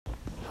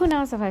who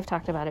knows if I've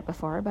talked about it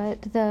before,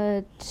 but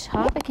the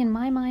topic in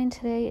my mind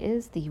today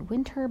is the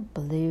winter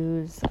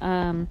blues.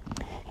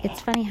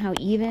 It's funny how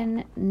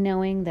even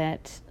knowing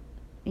that,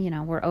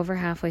 we're over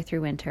halfway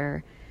through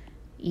winter,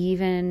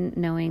 even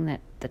knowing that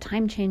the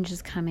time change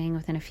is coming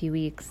within a few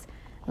weeks,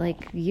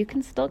 like, you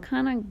can still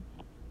kind of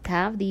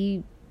have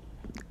the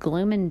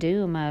gloom and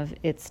doom of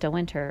it's still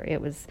winter. It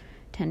was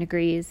 10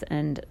 degrees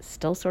and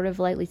still sort of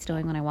lightly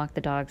snowing when I walked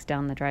the dogs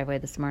down the driveway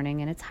this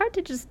morning. And it's hard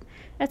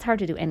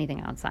to do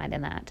anything outside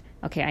in that.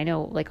 Okay, I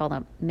know like all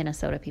the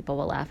Minnesota people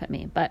will laugh at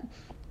me, but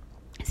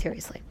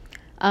seriously,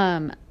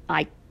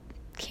 I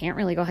can't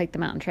really go hike the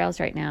mountain trails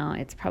right now.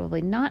 It's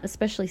probably not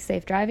especially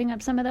safe driving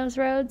up some of those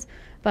roads,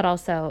 but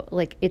also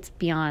like it's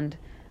beyond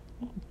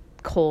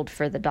cold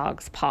for the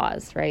dog's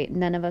paws, right?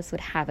 None of us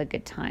would have a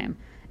good time.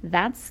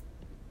 That's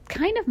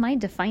kind of my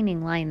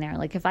defining line there.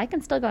 Like if I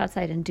can still go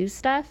outside and do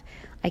stuff,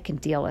 I can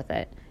deal with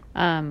it.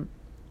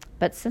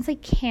 But since I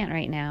can't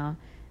right now,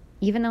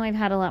 even though I've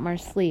had a lot more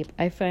sleep,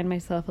 I find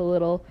myself a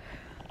little,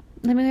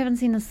 we haven't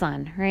seen the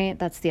sun, right?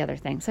 That's the other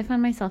thing. So I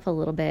find myself a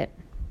little bit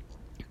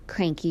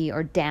cranky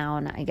or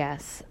down, I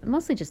guess,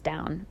 mostly just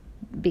down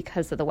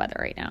because of the weather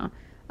right now.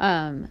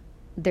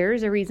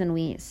 There's a reason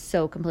we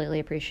so completely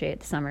appreciate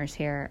the summers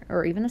here,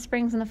 or even the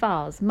springs and the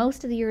falls.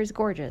 Most of the year is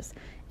gorgeous.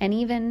 And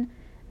even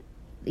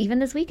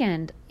this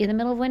weekend, in the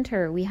middle of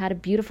winter, we had a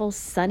beautiful,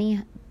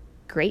 sunny,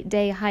 great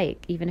day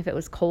hike, even if it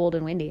was cold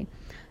and windy.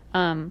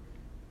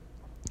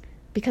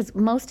 Because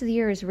most of the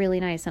year is really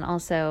nice. And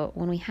also,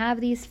 when we have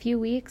these few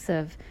weeks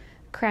of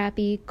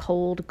crappy,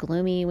 cold,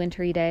 gloomy,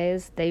 wintry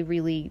days,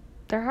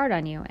 they're hard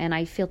on you. And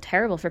I feel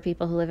terrible for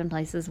people who live in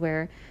places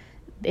where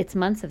it's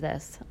months of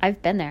this.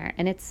 I've been there,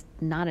 and it's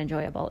not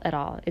enjoyable at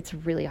all. It's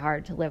really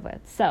hard to live with.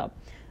 So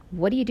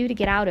what do you do to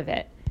get out of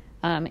it?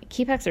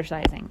 Keep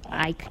exercising.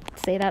 I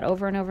say that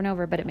over and over and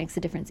over, but it makes a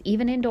difference.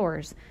 Even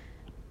indoors,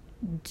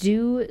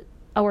 do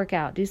a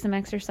workout, do some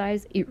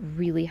exercise. It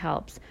really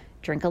helps.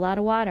 Drink a lot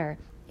of water.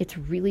 It's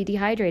really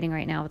dehydrating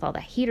right now with all the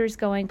heaters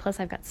going. Plus,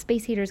 I've got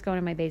space heaters going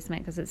in my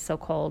basement because it's so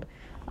cold.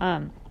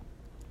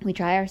 We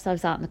dry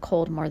ourselves out in the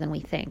cold more than we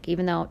think,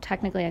 even though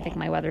technically I think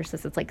my weather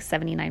says it's like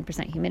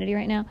 79% humidity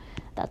right now.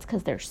 That's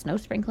because there's snow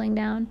sprinkling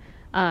down.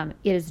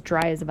 It is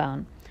dry as a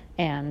bone,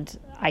 and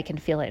I can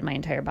feel it in my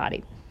entire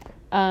body.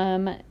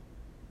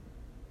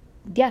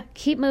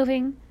 Keep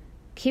moving,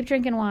 keep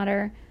drinking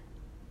water,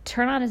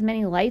 turn on as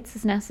many lights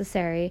as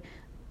necessary,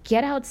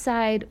 get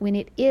outside when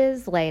it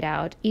is light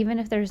out, even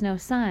if there's no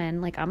sun.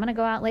 Like, I'm going to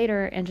go out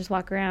later and just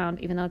walk around,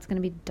 even though it's going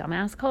to be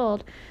dumbass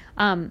cold,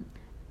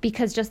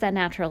 because just that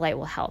natural light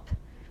will help.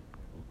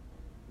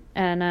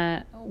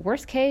 And,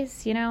 worst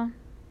case,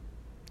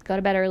 go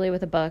to bed early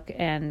with a book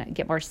and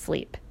get more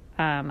sleep.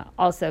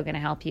 Also going to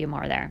help you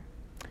more there.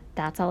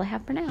 That's all I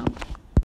have for now.